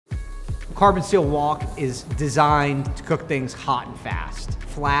Carbon steel wok is designed to cook things hot and fast.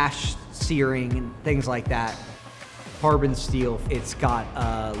 Flash searing and things like that. Carbon steel, it's got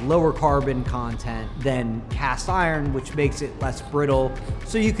a lower carbon content than cast iron, which makes it less brittle.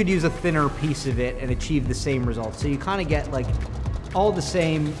 So you could use a thinner piece of it and achieve the same results. So you kind of get like all the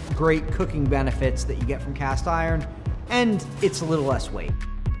same great cooking benefits that you get from cast iron, and it's a little less weight.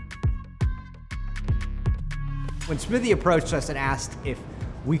 When Smithey approached us and asked if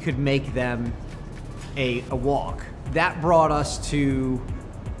we could make them a wok, that brought us to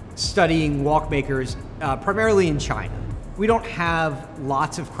studying wok makers primarily in China. We don't have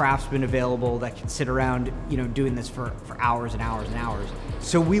lots of craftsmen available that can sit around, doing this for hours and hours and hours.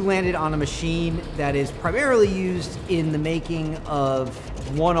 So we landed on a machine that is primarily used in the making of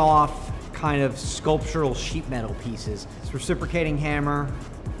one-off kind of sculptural sheet metal pieces. This reciprocating hammer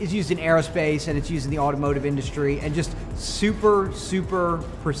is used in aerospace and it's used in the automotive industry, and just super, super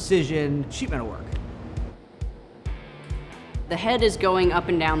precision sheet metal work. The head is going up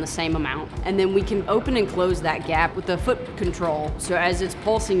and down the same amount, and then we can open and close that gap with the foot control. So as it's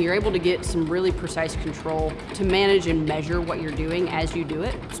pulsing, you're able to get some really precise control to manage and measure what you're doing as you do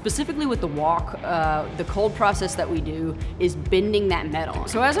it. Specifically with the wok, the cold process that we do is bending that metal.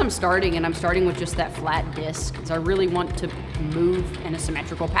 So as I'm starting with just that flat disc, because I really want to move in a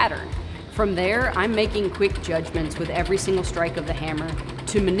symmetrical pattern. From there, I'm making quick judgments with every single strike of the hammer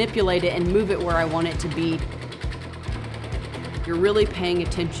to manipulate it and move it where I want it to be. You're really paying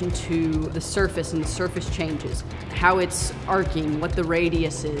attention to the surface and the surface changes, how it's arcing, what the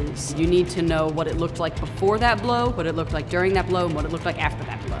radius is. You need to know what it looked like before that blow, what it looked like during that blow, and what it looked like after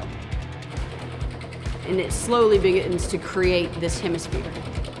that blow. And it slowly begins to create this hemisphere.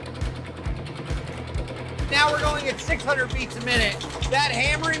 Now we're going at 600 beats a minute. That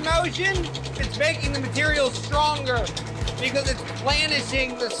hammering motion, it's making the material stronger because it's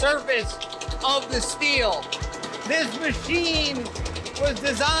planishing the surface of the steel. This machine was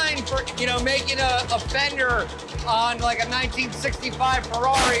designed for, making a fender on like a 1965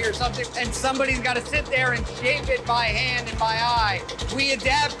 Ferrari or something, and somebody's got to sit there and shape it by hand and by eye. We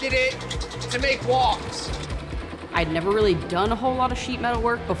adapted it to make woks. I'd never really done a whole lot of sheet metal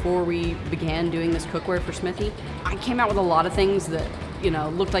work before we began doing this cookware for Smithey. I came out with a lot of things that,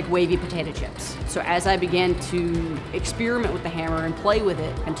 looked like wavy potato chips. So as I began to experiment with the hammer and play with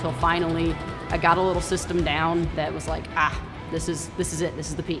it until finally I got a little system down that was like, this is it, this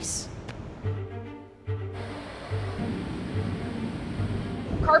is the piece.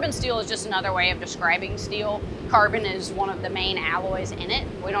 Carbon steel is just another way of describing steel. Carbon is one of the main alloys in it.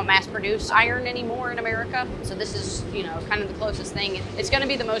 We don't mass produce iron anymore in America, so this is, kind of the closest thing. It's going to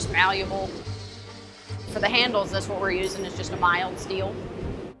be the most malleable. For the handles, that's what we're using, is just a mild steel.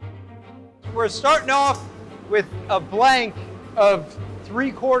 We're starting off with a blank of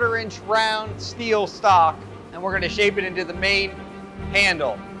 3/4 inch round steel stock, and we're going to shape it into the main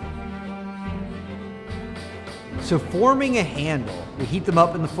handle. So forming a handle, we heat them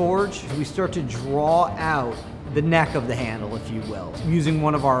up in the forge. We start to draw out the neck of the handle, if you will, using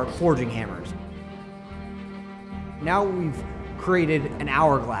one of our forging hammers. Now we've created an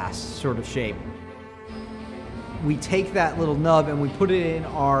hourglass sort of shape. We take that little nub and we put it in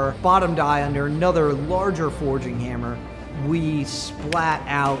our bottom die under another larger forging hammer. We splat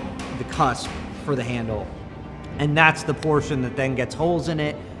out the cusp for the handle, and that's the portion that then gets holes in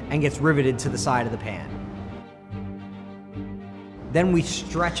it and gets riveted to the side of the pan. Then we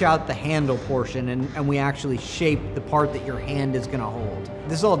stretch out the handle portion and we actually shape the part that your hand is gonna hold.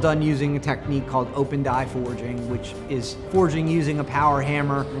 This is all done using a technique called open die forging, which is forging using a power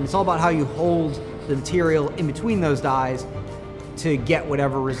hammer. And it's all about how you hold the material in between those dies to get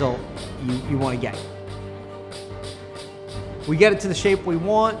whatever result you wanna get. We get it to the shape we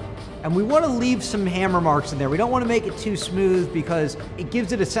want, and we wanna leave some hammer marks in there. We don't wanna make it too smooth because it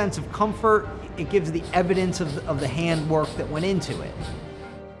gives it a sense of comfort. It gives the evidence of the handwork that went into it.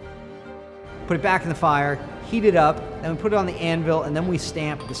 Put it back in the fire, heat it up, then we put it on the anvil, and then we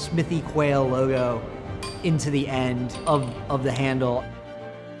stamp the Smithey Quail logo into the end of the handle.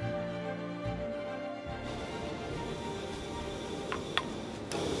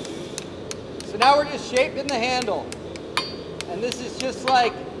 So now we're just shaping the handle. And this is just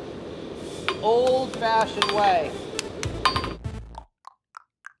like old-fashioned way.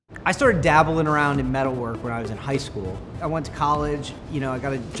 I started dabbling around in metalwork when I was in high school. I went to college, I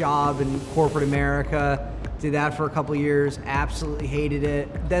got a job in corporate America, did that for a couple of years, absolutely hated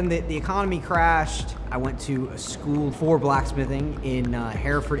it. Then the economy crashed. I went to a school for blacksmithing in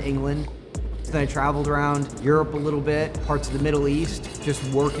Hereford, England. Then I traveled around Europe a little bit, parts of the Middle East, just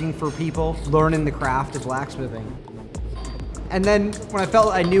working for people, learning the craft of blacksmithing. And then when I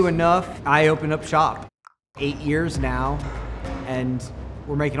felt I knew enough, I opened up shop. 8 years now, and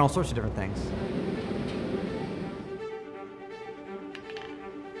we're making all sorts of different things.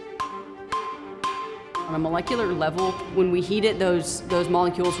 On a molecular level, when we heat it, those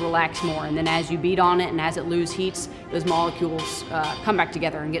molecules relax more, and then as you beat on it and as it loses heats, those molecules come back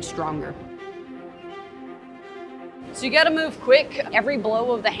together and get stronger. So you gotta move quick. Every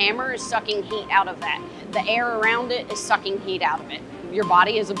blow of the hammer is sucking heat out of that. The air around it is sucking heat out of it. Your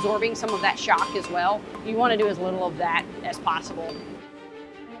body is absorbing some of that shock as well. You wanna do as little of that as possible.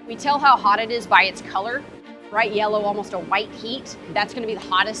 We tell how hot it is by its color. Bright yellow, almost a white heat. That's gonna be the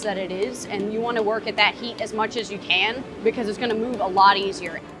hottest that it is, and you wanna work at that heat as much as you can because it's gonna move a lot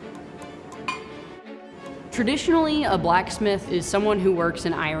easier. Traditionally, a blacksmith is someone who works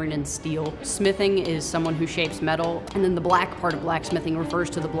in iron and steel. Smithing is someone who shapes metal, and then the black part of blacksmithing refers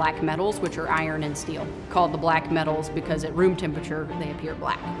to the black metals, which are iron and steel. Called the black metals because at room temperature, they appear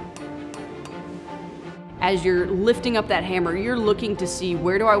black. As you're lifting up that hammer, you're looking to see,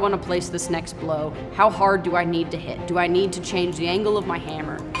 where do I want to place this next blow? How hard do I need to hit? Do I need to change the angle of my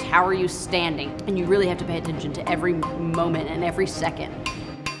hammer? How are you standing? And you really have to pay attention to every moment and every second.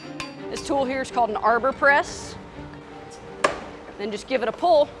 This tool here is called an arbor press. Then just give it a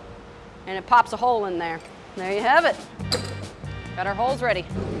pull, and it pops a hole in there. There you have it. Got our holes ready.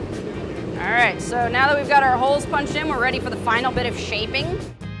 All right, so now that we've got our holes punched in, we're ready for the final bit of shaping.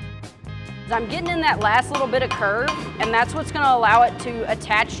 I'm getting in that last little bit of curve, and that's what's gonna allow it to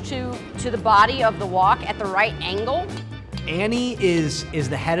attach to the body of the wok at the right angle. Annie is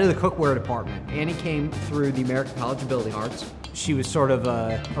the head of the cookware department. Annie came through the American College of Building Arts. She was sort of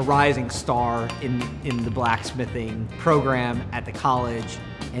a rising star in the blacksmithing program at the college,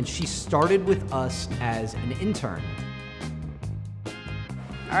 and she started with us as an intern.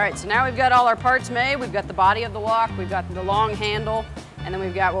 All right, so now we've got all our parts made. We've got the body of the wok, we've got the long handle, and then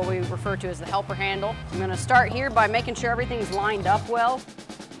we've got what we refer to as the helper handle. I'm gonna start here by making sure everything's lined up well.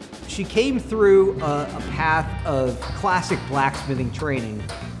 She came through a path of classic blacksmithing training,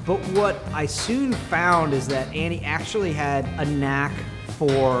 but what I soon found is that Annie actually had a knack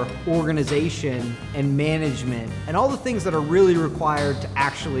for organization and management and all the things that are really required to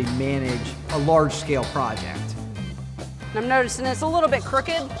actually manage a large-scale project. And I'm noticing it's a little bit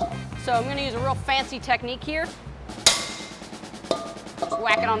crooked, so I'm gonna use a real fancy technique here. Just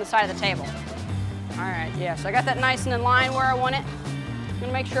whack it on the side of the table. All right, yeah, so I got that nice and in line where I want it. I'm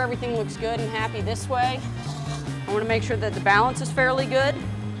gonna make sure everything looks good and happy this way. I wanna make sure that the balance is fairly good.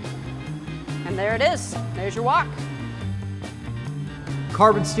 And there it is, there's your wok.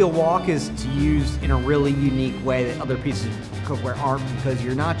 Carbon steel wok is used in a really unique way that other pieces of cookware aren't, because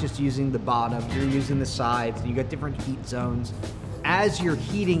you're not just using the bottom, you're using the sides, and you got different heat zones. As you're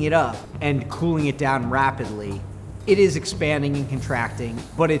heating it up and cooling it down rapidly, it is expanding and contracting,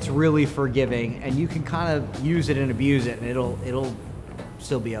 but it's really forgiving, and you can kind of use it and abuse it, and it'll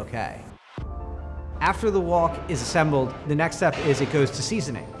still be okay. After the wok is assembled, the next step is it goes to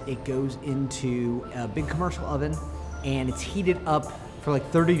seasoning. It goes into a big commercial oven, and it's heated up for like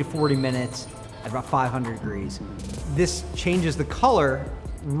 30 to 40 minutes at about 500 degrees. This changes the color,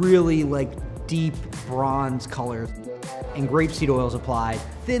 really like deep bronze color, and grapeseed oil is applied.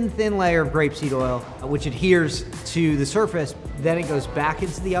 Thin layer of grapeseed oil, which adheres to the surface. Then it goes back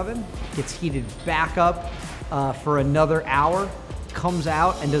into the oven, gets heated back up for another hour, comes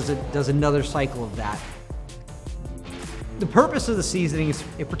out and does another cycle of that. The purpose of the seasoning is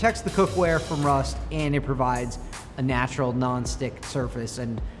it protects the cookware from rust, and it provides a natural non-stick surface,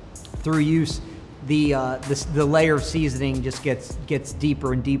 and through use, the layer of seasoning just gets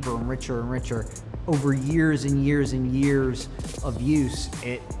deeper and deeper and richer. Over years and years and years of use,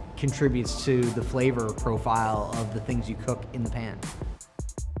 it contributes to the flavor profile of the things you cook in the pan.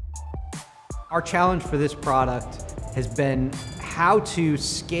 Our challenge for this product has been how to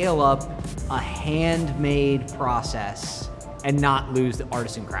scale up a handmade process and not lose the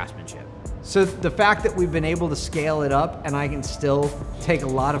artisan craftsmanship. So the fact that we've been able to scale it up, and I can still take a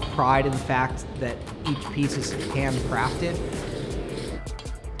lot of pride in the fact that each piece is handcrafted.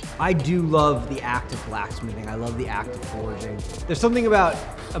 I do love the act of blacksmithing. I love the act of forging. There's something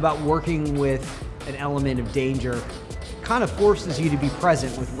about working with an element of danger, kind of forces you to be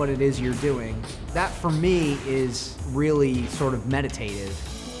present with what it is you're doing. That for me is really sort of meditative.